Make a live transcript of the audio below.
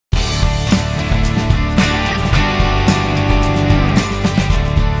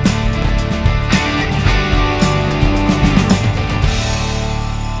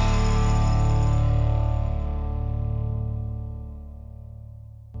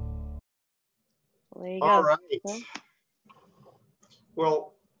There you All go. right.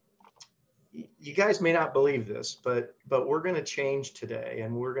 Well, you guys may not believe this, but we're going to change today,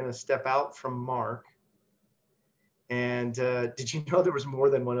 and we're going to step out from Mark. And did you know there was more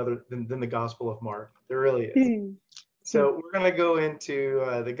than one other than the Gospel of Mark? There really is. So we're going to go into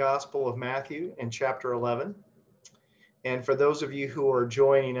the Gospel of Matthew in chapter 11. And for those of you who are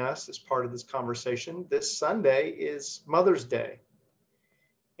joining us as part of this conversation, this Sunday is Mother's Day.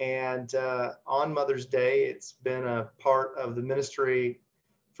 And on Mother's Day, it's been a part of the ministry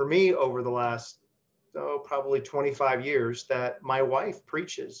for me over the last, probably 25 years that my wife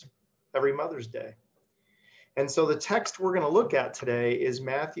preaches every Mother's Day. And so the text we're going to look at today is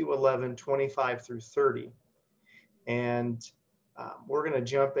Matthew 11, 25 through 30. And we're going to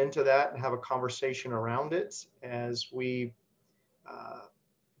jump into that and have a conversation around it as we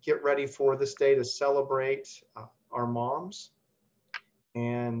get ready for this day to celebrate our moms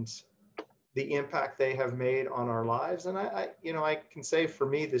and the impact they have made on our lives. And I can say for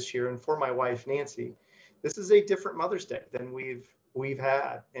me this year and for my wife, Nancy, this is a different Mother's Day than we've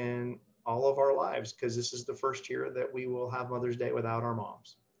had in all of our lives, because this is the first year that we will have Mother's Day without our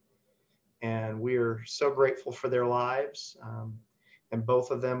moms. And we're so grateful for their lives. And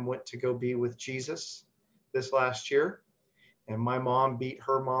both of them went to go be with Jesus this last year. And my mom beat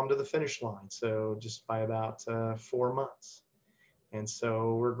her mom to the finish line. So just by about 4 months. And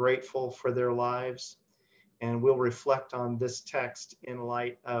so we're grateful for their lives. And we'll reflect on this text in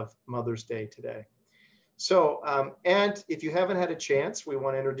light of Mother's Day today. So, and if you haven't had a chance, we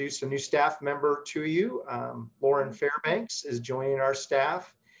want to introduce a new staff member to you. Loren Fairbanks is joining our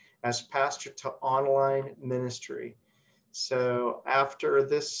staff as pastor to online ministry. So after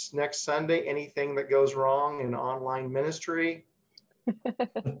this next Sunday, anything that goes wrong in online ministry,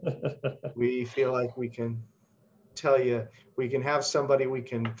 we feel like we can tell you, we can have somebody we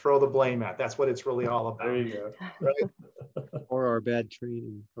can throw the blame at. That's what it's really all about. There you go. Right? Or our bad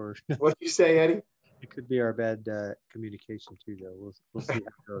training. Or what do you say, Eddie? It could be our bad communication too, though. We'll see how it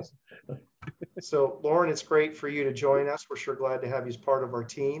goes. So, Loren, it's great for you to join us. We're sure glad to have you as part of our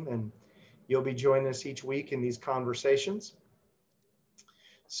team, and you'll be joining us each week in these conversations.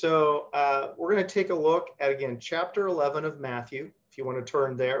 So we're going to take a look at, again, chapter 11 of Matthew. If you want to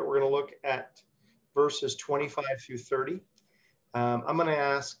turn there, we're going to look at verses 25 through 30. I'm going to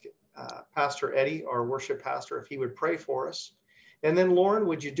ask Pastor Eddie, our worship pastor, if he would pray for us. And then, Loren,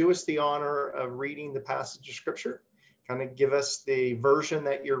 would you do us the honor of reading the passage of Scripture? Kind of give us the version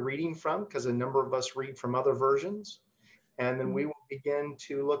that you're reading from, because a number of us read from other versions. And then we will begin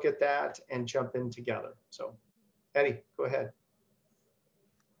to look at that and jump in together. So, Eddie, go ahead.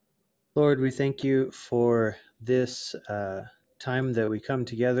 Lord, we thank you for this time that we come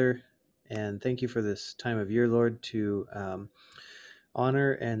together, and thank you for this time of year, Lord, to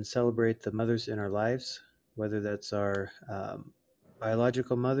honor and celebrate the mothers in our lives, whether that's our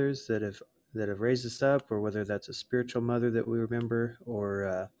biological mothers that have raised us up, or whether that's a spiritual mother that we remember,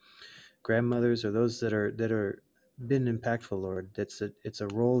 or grandmothers, or those that are been impactful, Lord. It's a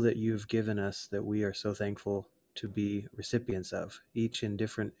role that you've given us that we are so thankful to be recipients of, each in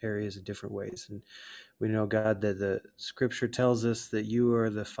different areas in different ways. And we know, God, that the Scripture tells us that you are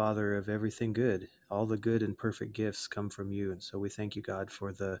the Father of everything good. All the good and perfect gifts come from you. And so we thank you, God,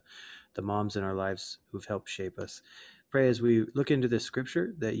 for the moms in our lives who've helped shape us. Pray as we look into this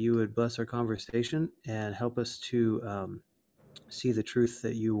Scripture that you would bless our conversation and help us to see the truth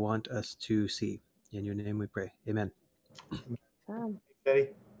that you want us to see. In your name we pray. Amen. Eddie.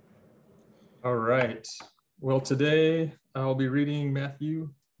 All right. Well, today I'll be reading Matthew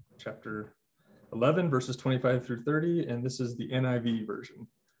chapter 11, verses 25 through 30, and this is the NIV version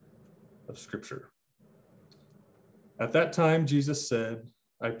of Scripture. At that time, Jesus said,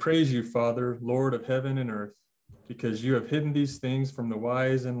 I praise you, Father, Lord of heaven and earth, because you have hidden these things from the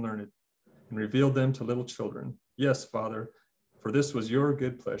wise and learned and revealed them to little children. Yes, Father, for this was your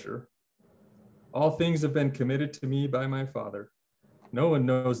good pleasure. All things have been committed to me by my Father. No one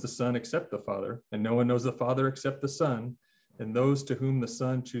knows the Son except the Father, and no one knows the Father except the Son, and those to whom the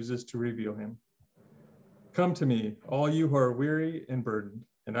Son chooses to reveal him. Come to me, all you who are weary and burdened,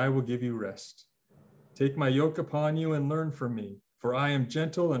 and I will give you rest. Take my yoke upon you and learn from me, for I am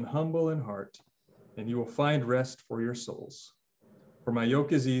gentle and humble in heart, and you will find rest for your souls. For my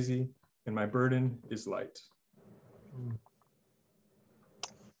yoke is easy, and my burden is light.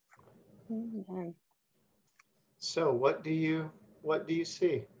 So what do you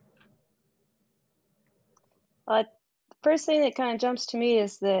see? First thing that kind of jumps to me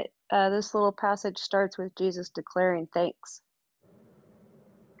is that this little passage starts with Jesus declaring thanks.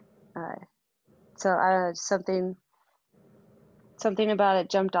 So something something about it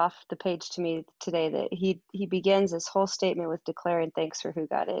jumped off the page to me today, that he begins this whole statement with declaring thanks for who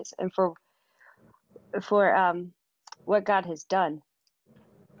God is and for what God has done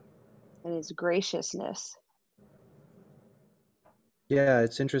and his graciousness. Yeah,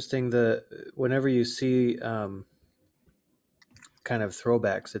 it's interesting. Whenever you see kind of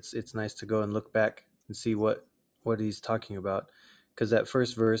throwbacks, it's nice to go and look back and see what he's talking about. Because that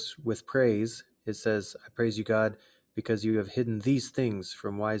first verse with praise, it says, "I praise you, God, because you have hidden these things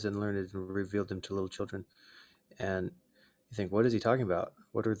from wise and learned and revealed them to little children." And you think, what is he talking about?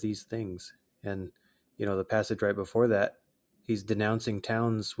 What are these things? And the passage right before that, he's denouncing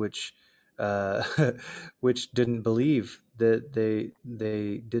towns which uh, which didn't believe, that they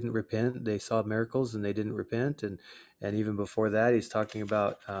didn't repent. They saw miracles and they didn't repent. And even before that, he's talking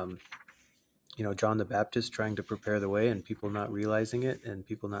about John the Baptist trying to prepare the way and people not realizing it and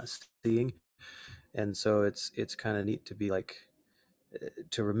people not seeing. And so it's kind of neat to be like,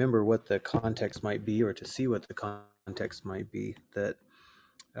 to remember what the context might be, or to see what the context might be, that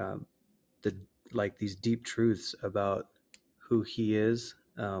um, the like these deep truths about who he is,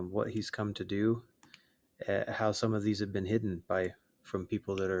 what he's come to do, how some of these have been hidden from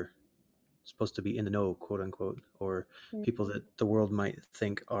people that are supposed to be in the know, quote unquote, or people that the world might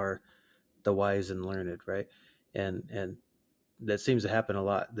think are the wise and learned, right? And that seems to happen a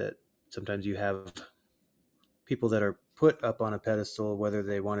lot, that sometimes you have people that are put up on a pedestal, whether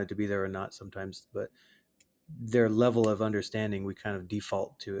they wanted to be there or not sometimes, but their level of understanding, we kind of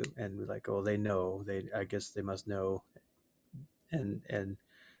default to, and we're like, oh, they know, I guess they must know. And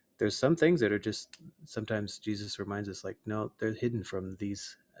there's some things that are just, sometimes Jesus reminds us, like, no, they're hidden from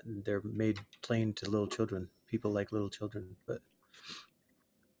these, they're made plain to little children, people like little children. But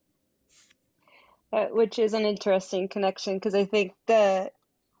Which is an interesting connection, because I think the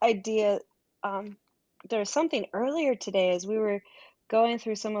idea, there was something earlier today as we were going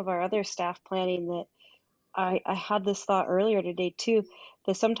through some of our other staff planning, that I had this thought earlier today too,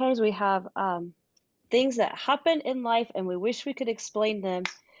 that sometimes we have things that happen in life and we wish we could explain them,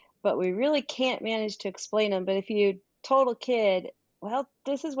 but we really can't manage to explain them. But if you told a kid, well,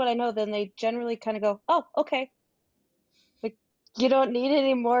 this is what I know, then they generally kind of go, oh, okay. Like, you don't need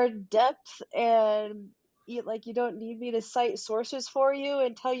any more depth, and you don't need me to cite sources for you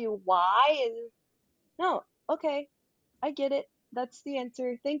and tell you why. And no, okay, I get it. That's the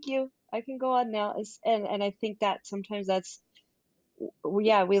answer. Thank you. I can go on now. And I think that sometimes that's,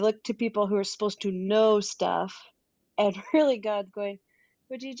 yeah, we look to people who are supposed to know stuff, and really God's going,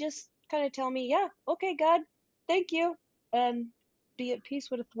 would you just kind of tell me, yeah, okay, God, thank you, and be at peace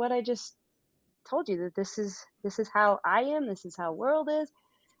with what I just told you, that this is how I am, this is how world is.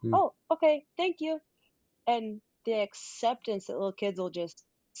 Oh, okay, thank you. And the acceptance that little kids will just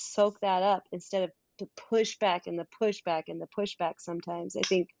soak that up, instead of the pushback and the pushback and the pushback. Sometimes I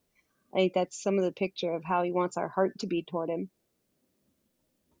think that's some of the picture of how he wants our heart to be toward him.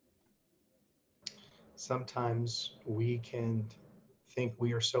 Sometimes we can think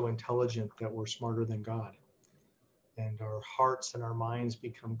we are so intelligent that we're smarter than God, and our hearts and our minds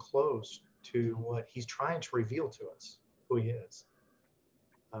become closed to what he's trying to reveal to us, who he is.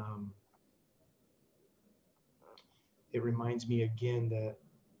 It reminds me again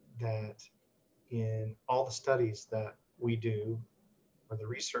that in all the studies that we do, or the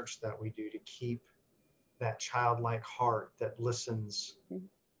research that we do, to keep that childlike heart that listens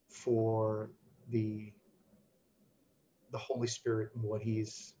for the Holy Spirit and what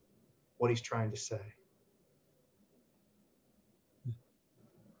he's trying to say.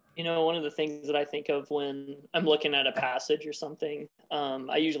 One of the things that I think of when I'm looking at a passage or something,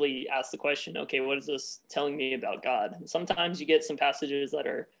 I usually ask the question, okay, what is this telling me about God? And sometimes you get some passages that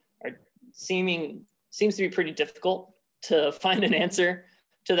are seems to be pretty difficult to find an answer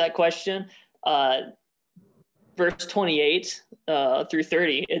to that question. Verse 28 through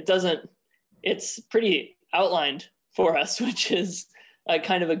 30, it's pretty outlined for us, which is a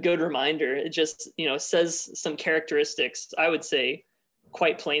kind of a good reminder. It just, says some characteristics, I would say,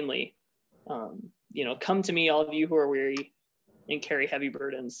 quite plainly. Come to me, all of you who are weary and carry heavy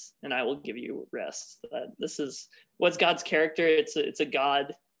burdens, and I will give you rest. This is what's God's character. It's a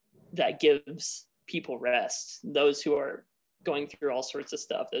God that gives people rest. Those who are going through all sorts of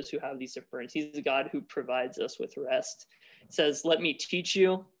stuff, those who have these burdens, he's a God who provides us with rest. It says, let me teach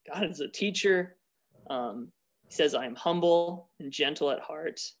you. God is a teacher. He says, I am humble and gentle at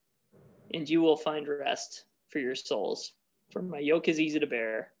heart, and you will find rest for your souls. For my yoke is easy to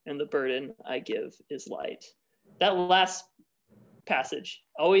bear, and the burden I give is light. That last passage,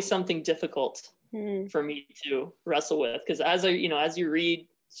 always something difficult for me to wrestle with, because as you read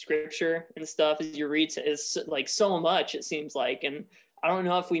scripture and stuff as you read is like so much, it seems like. And I don't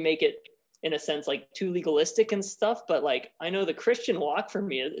know if we make it in a sense like too legalistic and stuff, but like I know the Christian walk for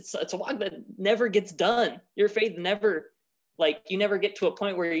me, it's a walk that never gets done. Your faith never, like, you never get to a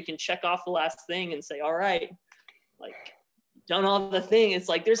point where you can check off the last thing and say, all right, like, done all the thing. It's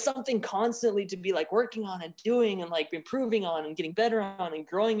like there's something constantly to be like working on and doing and like improving on and getting better on and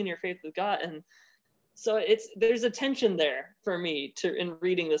growing in your faith with God. And so there's a tension there for me in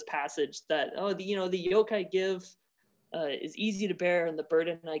reading this passage that, oh, the yoke I give is easy to bear and the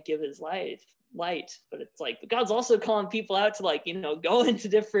burden I give is light. But it's like God's also calling people out to like, go into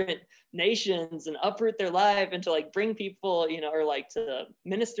different nations and uproot their life and to like bring people, or like to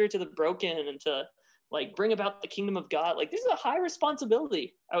minister to the broken and to like bring about the kingdom of God. Like there's a high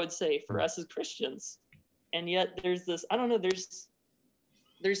responsibility, I would say, for us as Christians. And yet there's this, I don't know,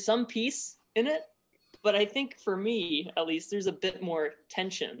 there's some peace in it, but I think for me, at least, there's a bit more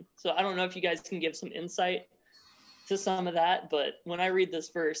tension. So I don't know if you guys can give some insight to some of that, but when I read this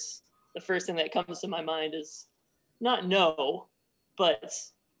verse, the first thing that comes to my mind is not no, but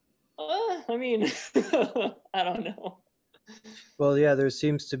I mean, I don't know. Well, yeah, there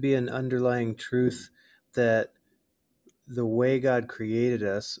seems to be an underlying truth that the way God created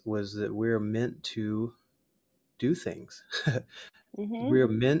us was that we're meant to do things. We're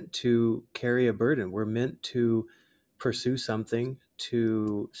meant to carry a burden. We're meant to pursue something,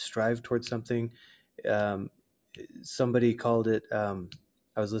 to strive towards something. Somebody called it,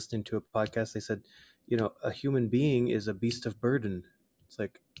 I was listening to a podcast. They said, a human being is a beast of burden. It's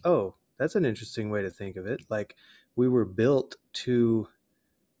like, oh, that's an interesting way to think of it. Like we were built to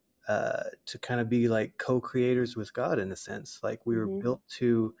kind of be like co-creators with God in a sense. Like we were built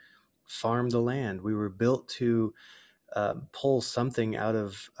to farm the land. We were built to pull something out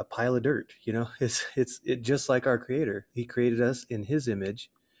of a pile of dirt. It's just like our Creator. He created us in His image,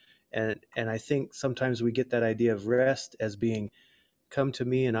 and I think sometimes we get that idea of rest as being, "Come to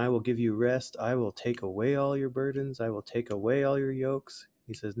me, and I will give you rest. I will take away all your burdens. I will take away all your yokes."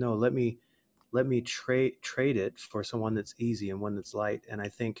 He says, "No, let me trade it for someone that's easy and one that's light." And I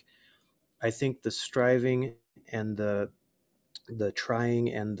think the striving and the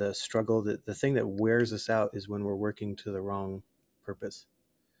trying and the struggle, the thing that wears us out is when we're working to the wrong purpose,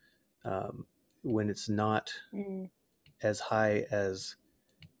 when it's not as high as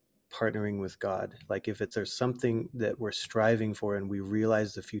partnering with God. Like if there's something that we're striving for and we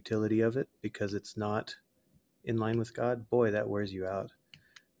realize the futility of it because it's not in line with God, boy, that wears you out.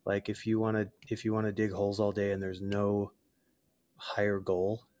 Like if you want to dig holes all day and there's no higher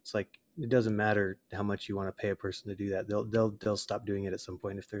goal, it's like it doesn't matter how much you want to pay a person to do that. They'll stop doing it at some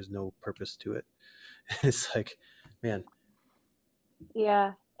point if there's no purpose to it. It's like, man.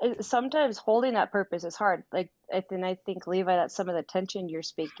 Yeah. Sometimes holding that purpose is hard. Like I think Levi, that's some of the tension you're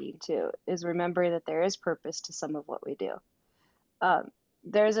speaking to, is remembering that there is purpose to some of what we do.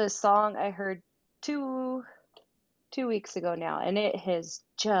 There's a song I heard two weeks ago now, and it has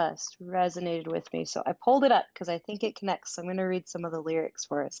just resonated with me. So I pulled it up because I think it connects. So I'm going to read some of the lyrics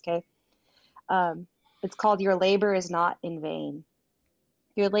for us, okay? It's called "Your Labor is Not in Vain."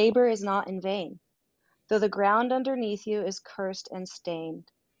 Your labor is not in vain, though the ground underneath you is cursed and stained.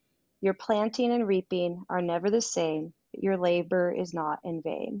 Your planting and reaping are never the same, but your labor is not in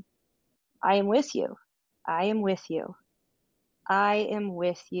vain. I am with you. I am with you. I am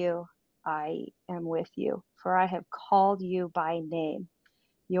with you. I am with you, for I have called you by name.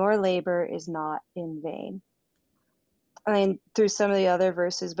 Your labor is not in vain. I mean, through some of the other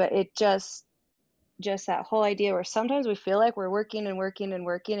verses, but it just that whole idea where sometimes we feel like we're working and working and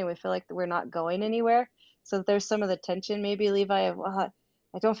working and we feel like we're not going anywhere. So there's some of the tension, maybe, Levi, of, well,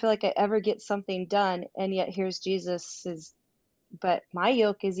 I don't feel like I ever get something done. And yet here's Jesus but my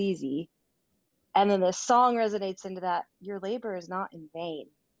yoke is easy. And then the song resonates into that. Your labor is not in vain.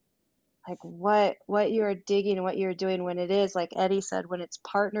 Like what you're digging and what you're doing, when it is, like Eddie said, when it's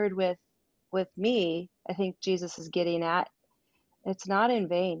partnered with me, I think Jesus is getting at, it's not in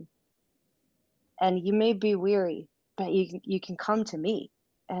vain. And you may be weary, but you can come to me,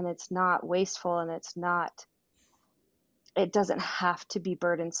 and it's not wasteful, and it doesn't have to be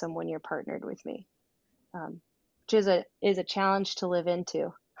burdensome when you're partnered with me, which is a challenge to live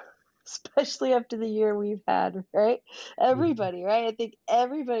into, especially after the year we've had, right? Everybody, right? I think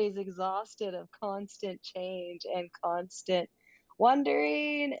everybody's exhausted of constant change and constant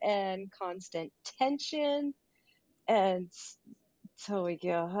wondering and constant tension. And so we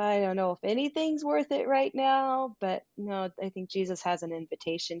go, I don't know if anything's worth it right now, but no, I think Jesus has an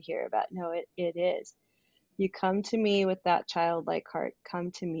invitation here about, no, it is. You come to me with that childlike heart. Come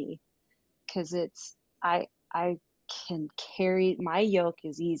to me, because I can carry, my yoke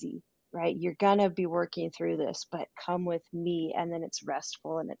is easy, right? You're gonna be working through this, but come with me, and then it's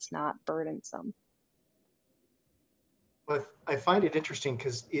restful and it's not burdensome. But I find it interesting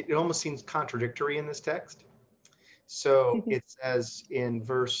because it almost seems contradictory in this text. So it says in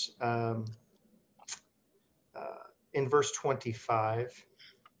verse 25,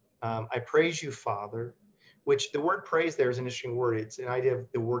 I praise you, Father, which the word praise there is an interesting word. It's an idea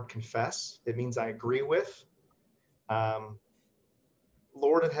of the word confess. It means I agree with.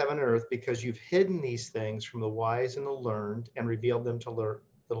 Lord of heaven and earth, because you've hidden these things from the wise and the learned and revealed them to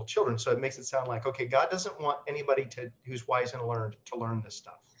little children. So it makes it sound like, okay, God doesn't want anybody who's wise and learned to learn this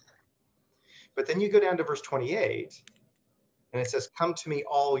stuff. But then you go down to verse 28, and it says, come to me,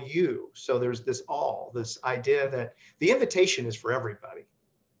 all you. So there's this idea that the invitation is for everybody,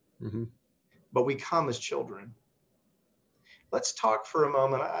 but we come as children. Let's talk for a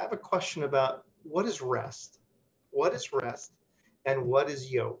moment. I have a question about what is rest? What is rest and what is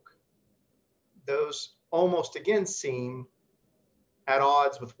yoke? Those almost again seem at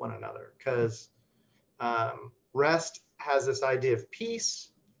odds with one another because rest has this idea of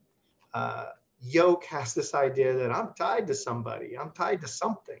peace. Yoke has this idea that I'm tied to somebody. I'm tied to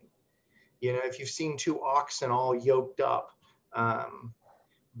something. You know, if you've seen two oxen all yoked up,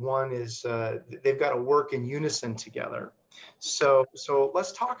 one is they've got to work in unison together. So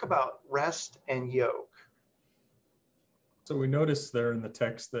let's talk about rest and yoke. So we notice there in the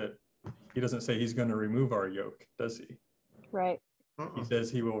text that he doesn't say he's going to remove our yoke, does he? Right. He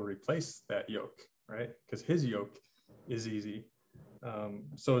says he will replace that yoke, right? Because his yoke is easy.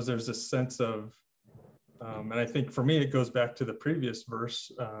 So there's this sense of, and I think for me, it goes back to the previous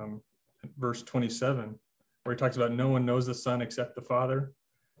verse, verse 27, where he talks about no one knows the Son except the Father,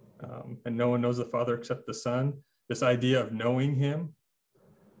 and no one knows the Father except the Son. This idea of knowing him.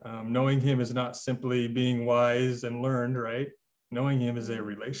 Knowing him is not simply being wise and learned, right? Knowing him is a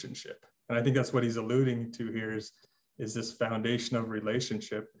relationship. And I think that's what he's alluding to here is this foundation of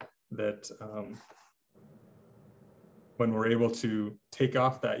relationship that when we're able to take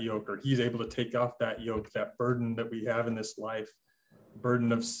off that yoke, or he's able to take off that yoke, that burden that we have in this life,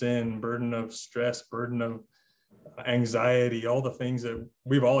 burden of sin, burden of stress, burden of anxiety, all the things that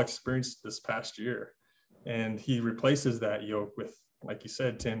we've all experienced this past year. And he replaces that yoke with, like you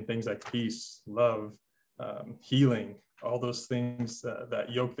said, Tim, things like peace, love, healing, all those things,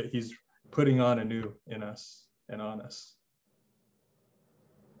 that yoke that he's putting on anew in us and on us.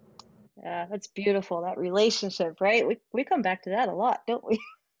 Yeah, that's beautiful, that relationship, right? We come back to that a lot, don't we?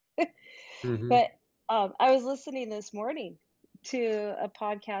 But I was listening this morning to a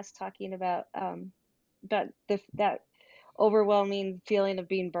podcast talking about that overwhelming feeling of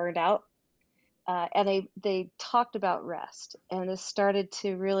being burned out. And they talked about rest, and this started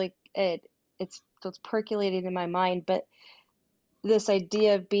to really it's percolating in my mind. But this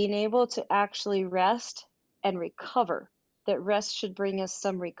idea of being able to actually rest and recover, that rest should bring us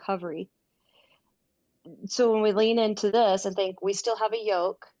some recovery. So when we lean into this and think we still have a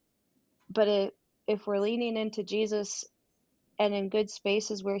yoke, but if we're leaning into Jesus and in good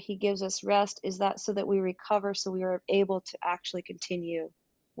spaces where he gives us rest, is that so that we recover, so we are able to actually continue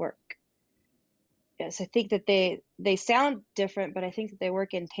work? Yes, I think that they sound different, but I think that they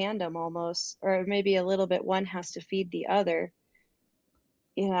work in tandem almost, or maybe a little bit one has to feed the other.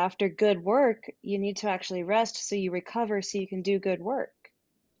 You know, after good work, you need to actually rest so you recover so you can do good work.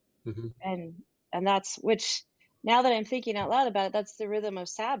 And that's, which now that I'm thinking out loud about it, that's the rhythm of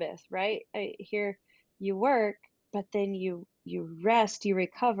Sabbath, right? Here you work, but then you rest, you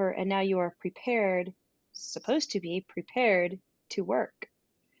recover, and now you are prepared, supposed to be prepared to work,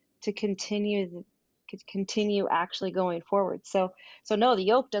 to continue actually going forward. So no, the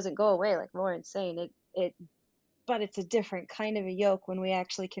yoke doesn't go away, like Loren's saying. But it's a different kind of a yoke when we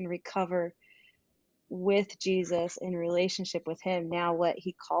actually can recover with Jesus in relationship with him. Now what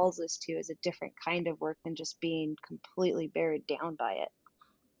he calls us to is a different kind of work than just being completely buried down by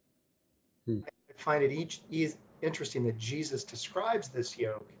it. I find it interesting that Jesus describes this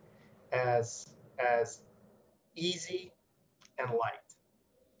yoke as easy and light.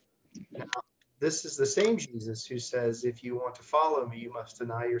 Now, this is the same Jesus who says, if you want to follow me, you must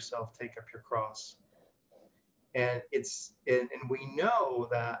deny yourself, take up your cross. And we know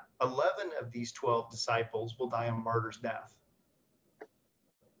that 11 of these 12 disciples will die a martyr's death.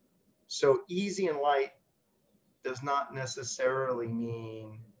 So easy and light does not necessarily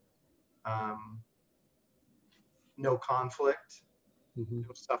mean no conflict,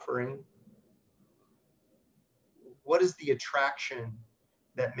 no suffering. What is the attraction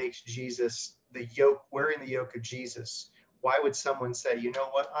that makes Jesus, wearing the yoke of Jesus, Why would someone say, you know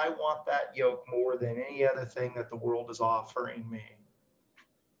what, I want that yoke more than any other thing that the world is offering me?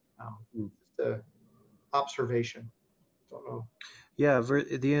 Just a observation. Don't know. Yeah,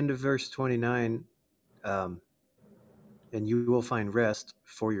 at the end of verse 29, and you will find rest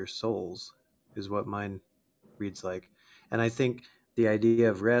for your souls, is what mine reads like. And I think the idea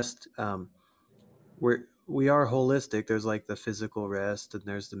of rest, we are holistic. There's like the physical rest and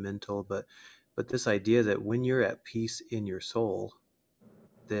there's the mental, but this idea that when you're at peace in your soul,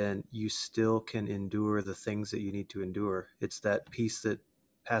 then you still can endure the things that you need to endure. It's that peace that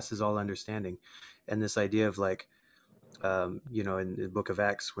passes all understanding. And this idea of like, in the book of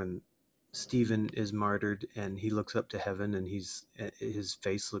Acts, when Stephen is martyred and he looks up to heaven and his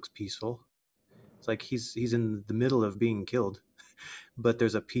face looks peaceful. It's like he's in the middle of being killed, but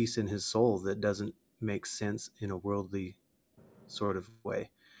there's a peace in his soul that doesn't make sense in a worldly sort of way.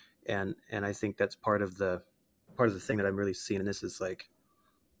 And I think that's part of the thing that I'm really seeing in this is like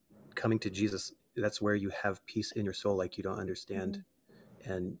coming to Jesus. That's where you have peace in your soul, like you don't understand,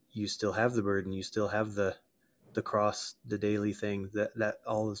 and you still have the burden, you still have the cross, the daily thing, that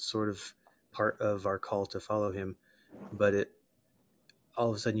all is sort of part of our call to follow him. But it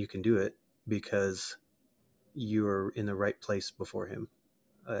all of a sudden you can do it because you're in the right place before him,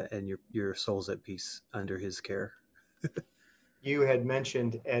 and your soul's at peace under his care. You had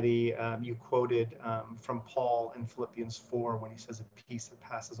mentioned, Eddie, you quoted from Paul in Philippians 4 when he says, a peace that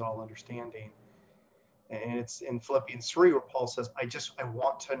passes all understanding. And it's in Philippians 3 where Paul says, I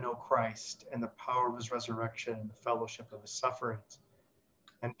want to know Christ and the power of his resurrection and the fellowship of his sufferings.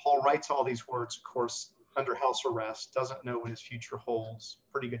 And Paul writes all these words, of course, under house arrest, doesn't know what his future holds.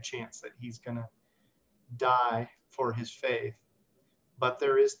 Pretty good chance that he's going to die for his faith. But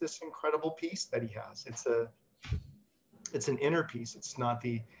there is this incredible peace that he has. It's an inner peace. It's not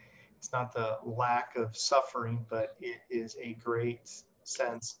the lack of suffering, but it is a great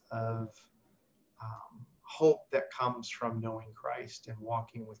sense of hope that comes from knowing Christ and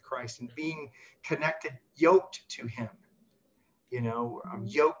walking with Christ and being connected, yoked to him. I'm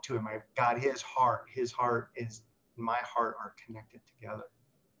yoked to him. I've got his heart. His heart is my heart are connected together.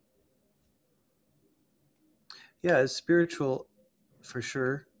 Yeah, it's spiritual for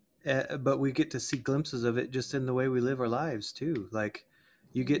sure. But we get to see glimpses of it just in the way we live our lives too. Like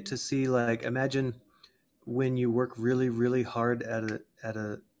you get to see, like, imagine when you work really, really hard at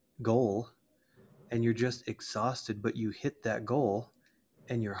a goal and you're just exhausted, but you hit that goal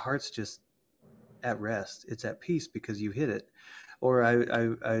and your heart's just at rest. It's at peace because you hit it. Or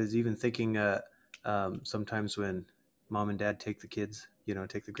I was even thinking sometimes when mom and dad take the kids,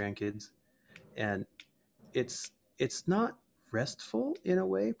 take the grandkids, and it's not restful in a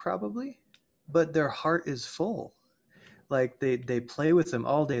way probably, but their heart is full. Like they play with them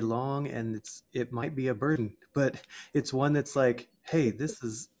all day long, and it might be a burden, but it's one that's like, hey, this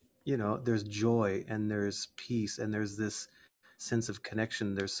is, there's joy and there's peace and there's this sense of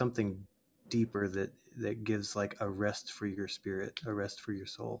connection. There's something deeper that gives like a rest for your spirit, a rest for your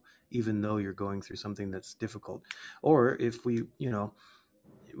soul, even though you're going through something that's difficult. Or if we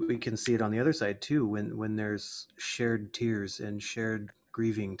can see it on the other side too, when there's shared tears and shared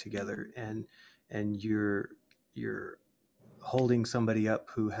grieving together, and you're holding somebody up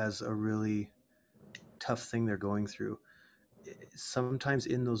who has a really tough thing they're going through. Sometimes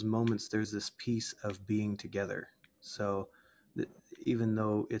in those moments there's this piece of being together. So even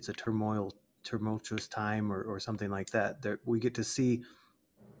though it's a tumultuous time or something like that, there, we get to see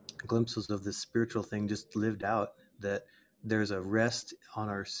glimpses of this spiritual thing just lived out, that there's a rest on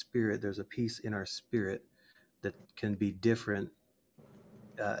our spirit, there's a peace in our spirit that can be different,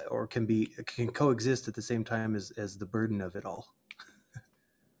 or can coexist at the same time as the burden of it all.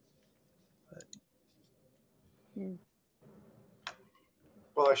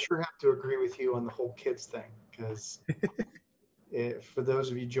 Well, I sure have to agree with you on the whole kids thing, because for those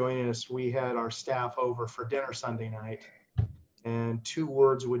of you joining us, we had our staff over for dinner Sunday night, and 2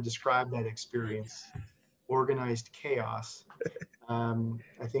 words would describe that experience: organized chaos.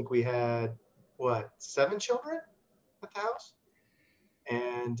 I think we had, 7 children at the house?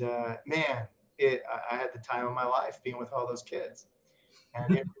 And man, I had the time of my life being with all those kids.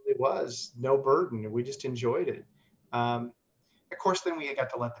 And it really was no burden. We just enjoyed it. Of course, then we got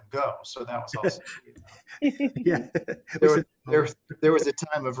to let them go. So that was also, Yeah. there was a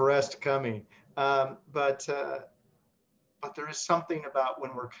time of rest coming. But there is something about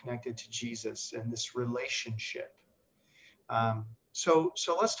when we're connected to Jesus and this relationship. So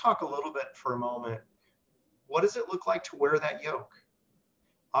let's talk a little bit for a moment. What does it look like to wear that yoke?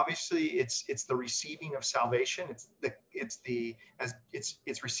 Obviously, it's the receiving of salvation. It's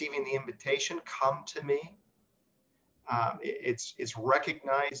receiving the invitation, come to me. It's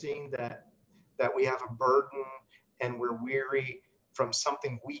recognizing that we have a burden and we're weary from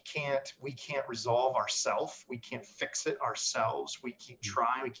something we can't resolve ourselves. We can't fix it ourselves. We keep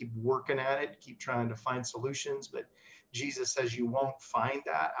trying, we keep working at it, keep trying to find solutions. But Jesus says, you won't find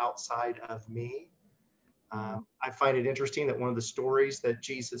that outside of me. I find it interesting that one of the stories that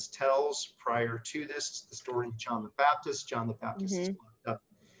Jesus tells prior to this is the story of John the Baptist. John the Baptist is locked up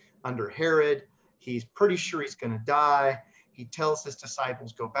under Herod. He's pretty sure he's going to die. He tells his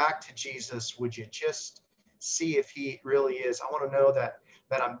disciples, go back to Jesus. Would you just see if he really is? I want to know that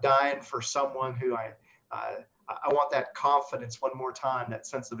I'm dying for someone who I want that confidence one more time, that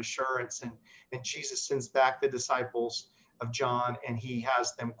sense of assurance. And Jesus sends back the disciples of John, and he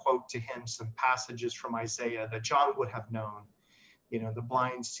has them quote to him some passages from Isaiah that John would have known. The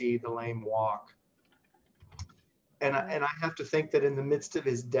blind see, the lame walk. And I have to think that in the midst of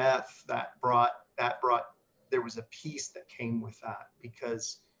his death, there was a peace that came with that,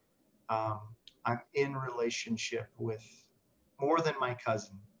 because I'm in relationship with more than my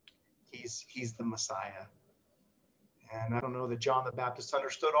cousin. He's the Messiah. And I don't know that John the Baptist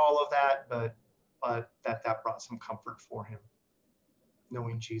understood all of that, but that brought some comfort for him,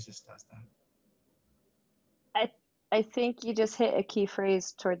 knowing Jesus does that. I think you just hit a key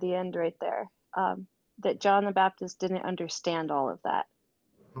phrase toward the end right there. That John the Baptist didn't understand all of that.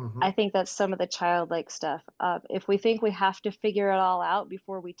 Mm-hmm. I think that's some of the childlike stuff. If we think we have to figure it all out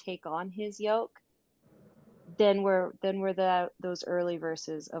before we take on his yoke, then we're those early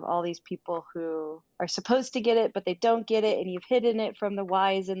verses of all these people who are supposed to get it, but they don't get it, and you've hidden it from the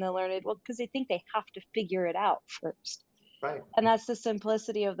wise and the learned. Well, because they think they have to figure it out first. Right. And that's the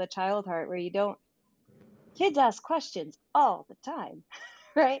simplicity of the child heart, where kids ask questions all the time.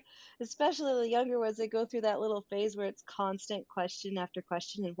 Right? Especially the younger ones, they go through that little phase where it's constant question after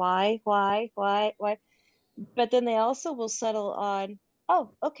question and why. But then they also will settle on,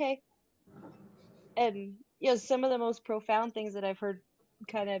 oh, okay. And some of the most profound things that I've heard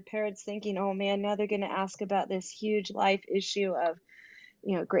kind of parents thinking, oh man, now they're going to ask about this huge life issue of,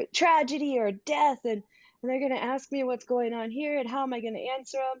 great tragedy or death. And they're going to ask me what's going on here and how am I going to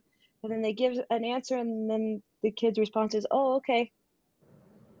answer them? And then they give an answer, and then the kid's response is, oh, okay.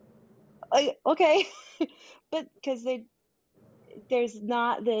 Okay. But because there's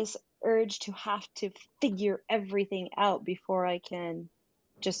not this urge to have to figure everything out before I can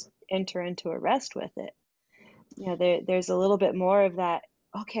just enter into a rest with it. There's a little bit more of that.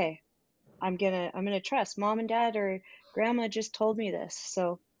 Okay, I'm gonna trust mom and dad or grandma just told me this,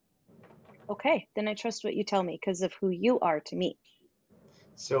 so okay, then I trust what you tell me because of who you are to me.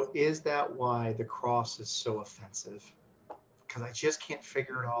 So is that why the cross is so offensive? Because I just can't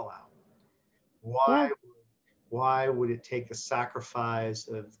figure it all out. Why would it take the sacrifice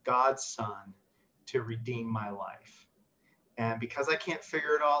of God's Son to redeem my life? And because I can't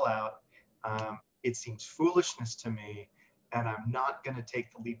figure it all out, it seems foolishness to me, and I'm not going to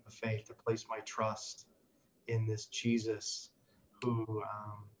take the leap of faith to place my trust in this Jesus who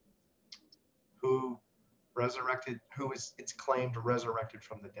resurrected, it's claimed resurrected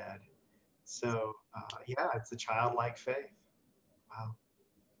from the dead. So it's a childlike faith. Wow.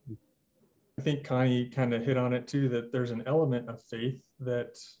 I think Connie kind of hit on it too, that there's an element of faith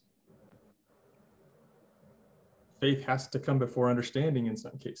that faith has to come before understanding in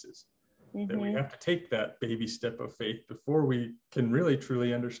some cases. Mm-hmm. That we have to take that baby step of faith before we can really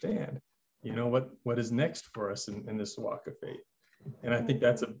truly understand, what is next for us in this walk of faith. And I think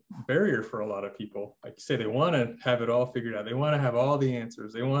that's a barrier for a lot of people. Like you say, they want to have it all figured out. They want to have all the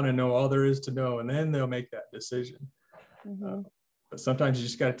answers. They want to know all there is to know, and then they'll make that decision. Mm-hmm. But sometimes you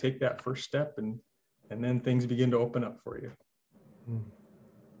just got to take that first step, and then things begin to open up for you.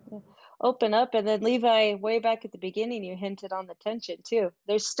 Open up. And then Levi, way back at the beginning, you hinted on the tension too.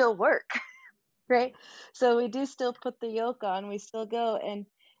 There's still work, right? So we do still put the yoke on. We still go. And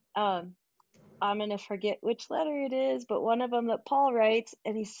I'm going to forget which letter it is, but one of them that Paul writes,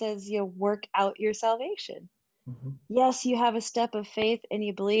 and he says, work out your salvation. Mm-hmm. Yes, you have a step of faith and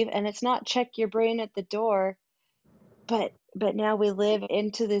you believe, and it's not check your brain at the door, but now we live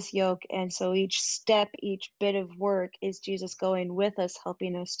into this yoke. And so each step, each bit of work is Jesus going with us,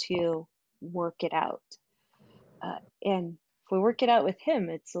 helping us to work it out. And if we work it out with him,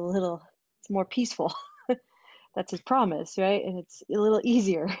 it's more peaceful. That's his promise, right? And it's a little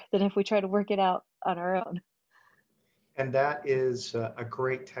easier than if we try to work it out on our own. And that is a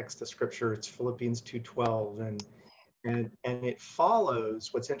great text of scripture. It's Philippians 2:12, and it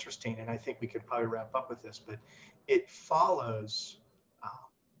follows what's interesting. And I think we could probably wrap up with this, but it follows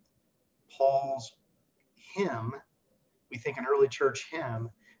Paul's hymn. We think an early church hymn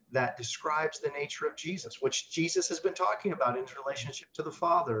that describes the nature of Jesus, which Jesus has been talking about in his relationship to the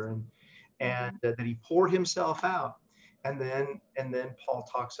Father, and that he poured himself out. And then Paul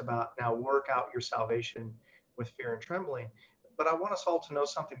talks about, now work out your salvation with fear and trembling. But I want us all to know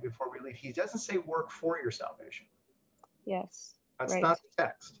something before we leave. He doesn't say work for your salvation. Yes. That's Right. not the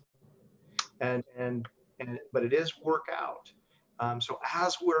text. But it is work out. So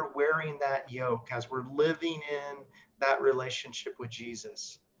as we're wearing that yoke, as we're living in that relationship with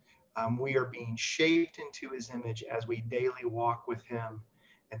Jesus, we are being shaped into his image as we daily walk with him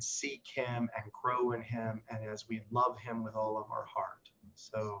and seek him and grow in him, and as we love him with all of our heart.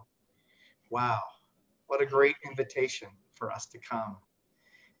 So, wow, what a great invitation for us to come.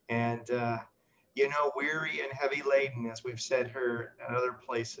 And, weary and heavy laden, as we've said here at other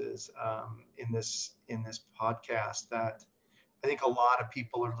places in this podcast, that I think a lot of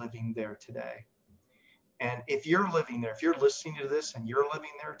people are living there today. And if you're living there, if you're listening to this and you're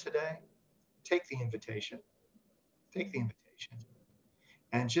living there today, take the invitation. Take the invitation.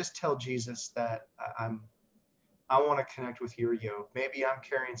 And just tell Jesus that I want to connect with your yoke. Maybe I'm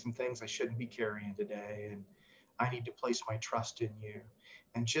carrying some things I shouldn't be carrying today, and I need to place my trust in you.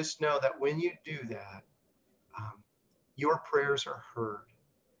 And just know that when you do that, your prayers are heard.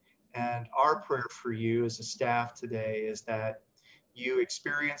 And our prayer for you as a staff today is that you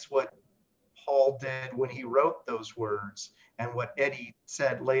experience what Paul did when he wrote those words, and what Eddie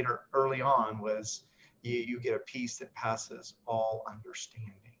said later early on was, you get a peace that passes all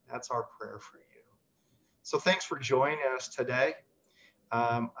understanding. That's our prayer for you. So thanks for joining us today.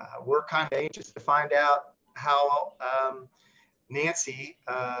 We're kind of anxious to find out how Nancy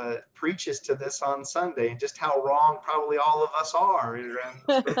preaches to this on Sunday, and just how wrong probably all of us are.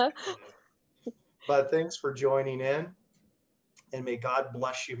 But thanks for joining in, and may God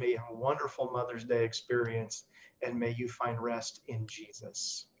bless you. May you have a wonderful Mother's Day experience, and may you find rest in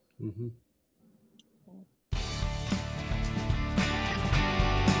Jesus. Mm-hmm.